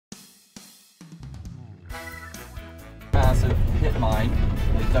pit mine.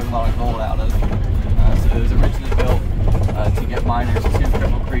 They dug a lot of gold out of. So it was originally built to get miners to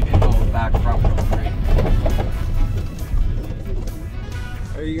Cripple Creek and gold back from Cripple Creek.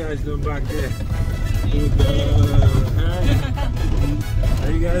 How are you guys doing back there?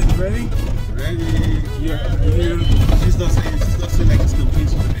 Are you guys ready? Ready. She's not saying like it's complete.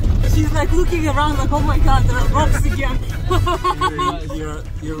 She's like looking around like, oh my god, there are rocks again.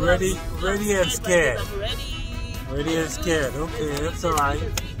 You're ready and scared. I'm ready. Ready and scared. Okay, that's alright.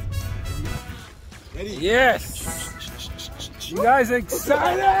 Ready? Yes! You guys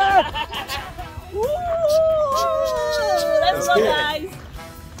excited? Woo! Let's go, guys.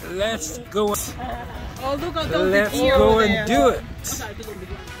 Let's go. Oh, look at those. Let's go and do it.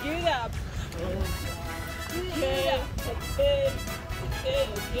 Give it up. Okay.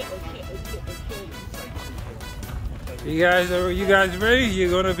 You guys ready?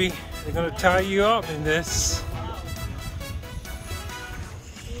 They're gonna tie you up in this.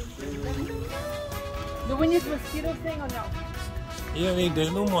 Do we need mosquito thing or no?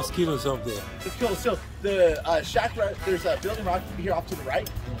 There's no mosquitoes up there. It's cool. So the shack, there's a building right here off to the right.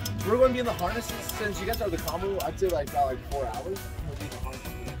 We're going to be in the harnesses. Since you guys are the combo, I'd say like about 4 hours. We'll be in the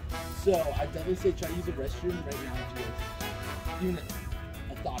harnesses. So I definitely say try to use the restroom right now if you guys even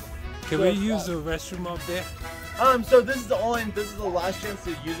a thought. Can we use the restroom up there? So this is the last chance to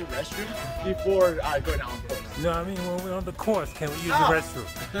use a restroom before going out on course. No, I mean when we're on the course, can we use the restroom?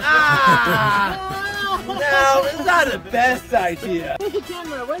 No, it's not the best idea. Where's the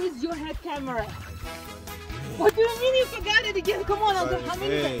camera? Where is your head camera? What do you mean you forgot it again? Come on, Uncle. How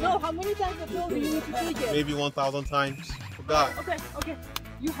many times I told you you need to take it? Maybe 1,000 times. Forgot. Okay.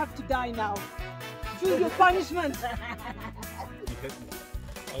 You have to die now. Choose your punishment. I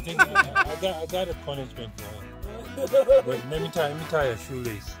think I got a punishment for him. Wait, let me tie a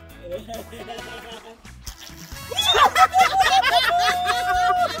shoelace.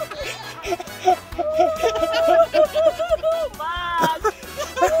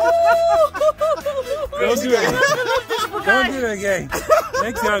 Don't do it. Don't do it again.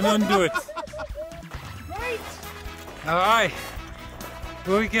 Next time, don't do it. Great. All right.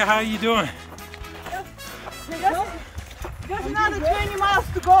 How you doing? Just another 20 miles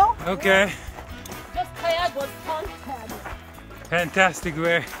to go. Okay. Just kayak was fun. Fantastic.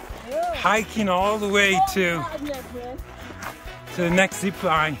 We're hiking all the way to the next zip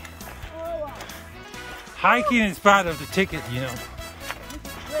line. Hiking is part of the ticket, you know.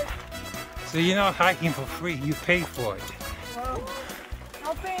 So you're not hiking for free, you pay for it.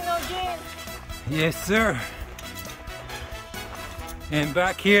 No pain, no gain. Yes, sir. And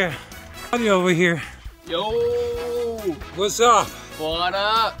back here, over here. Yo! What's up? What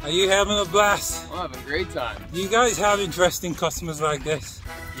up? Are you having a blast? I'm having a great time. You guys have interesting customers like this?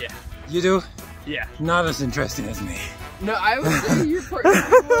 Yeah. You do? Yeah. Not as interesting as me. No, I was saying you're part of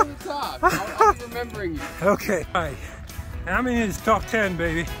the top. I'll be remembering you. Okay, all right. I'm in his top 10,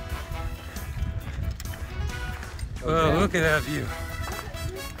 baby. Well, look at that view.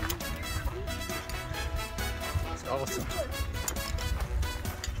 It's awesome.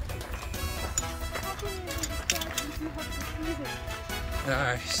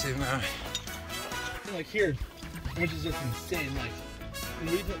 Alright, see man. Like here, which is just insane. Like, and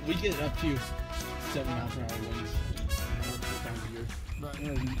we get up to 7 miles per hour winds multiple times a year. A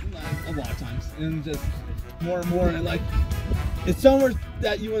lot of times, and just more and more, and like it's somewhere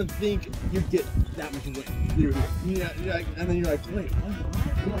that you wouldn't think you'd get that much wind. You're like, and then you're like, wait, what?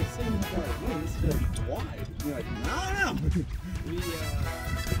 You're like 7 miles per hour wind. This is gonna be wide. You're like, no. We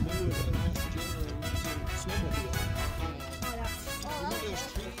when we were in last January, we went to snowmobile. Remember those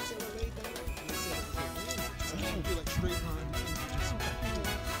trees that were laid down? And they said the winds, it's going to be like straight line winds. Just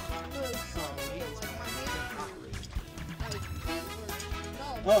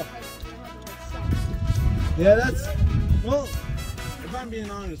Oh. Yeah, that's, well, if I'm being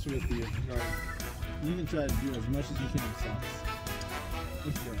honest with you, you can try to do as much as you can in socks.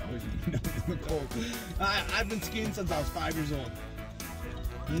 I've been skiing since I was 5 years old.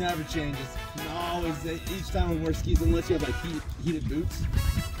 Never changes. Always, each time we wear skis, unless you have like heated boots,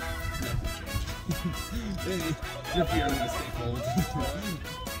 nothing changes. Your feet are gonna stay cold.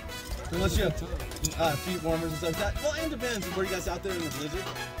 Unless you have feet warmers and stuff like that. Well, it depends. Were you guys out there in the blizzard?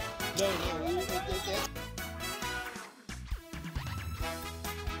 no. There we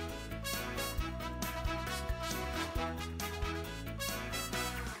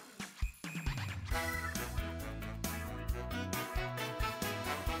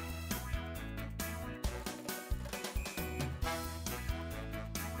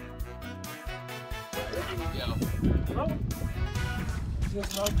go.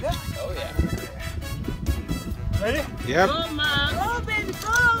 Just like that. Oh yeah. Ready? Yep. Go, Mom. Go, baby, go.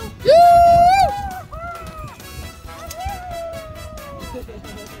 Oh, yeah.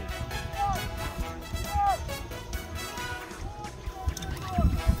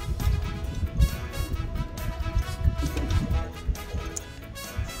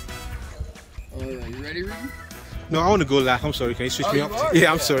 You ready, Rudy? No, I want to go last. I'm sorry. Can you switch Oh, me you up? are?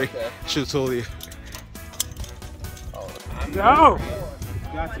 Yeah, I'm Yeah, sorry. okay. Should have told you. Go!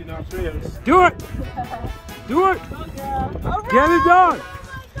 Got you now, players. Do it! Do it! Get it done!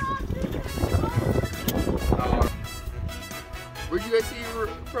 Where'd you guys say you were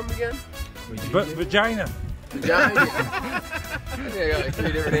from again? Vagina. Vagina? Yeah, I got like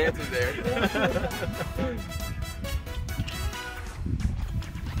 3 different answers there.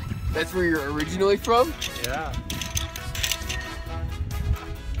 That's where you're originally from? Yeah.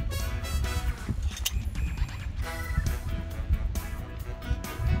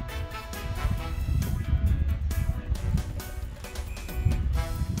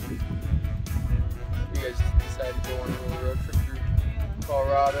 You guys decided to go on a little road trip through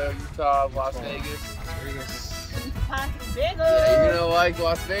Colorado, Utah, Las Vegas. Yeah, you're gonna like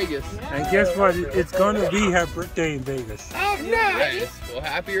Las Vegas. And guess what? It's gonna be her birthday in Vegas. Oh, nice! Well,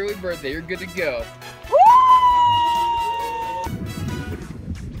 happy early birthday. You're good to go.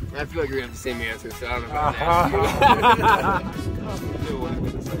 I feel like you're gonna have the same answer, so I don't know about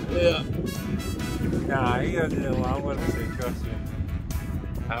that. Yeah. Nah, he doesn't know what I'm gonna say, trust me.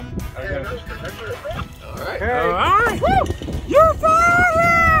 I'm gonna... All right. Alright! You're fired!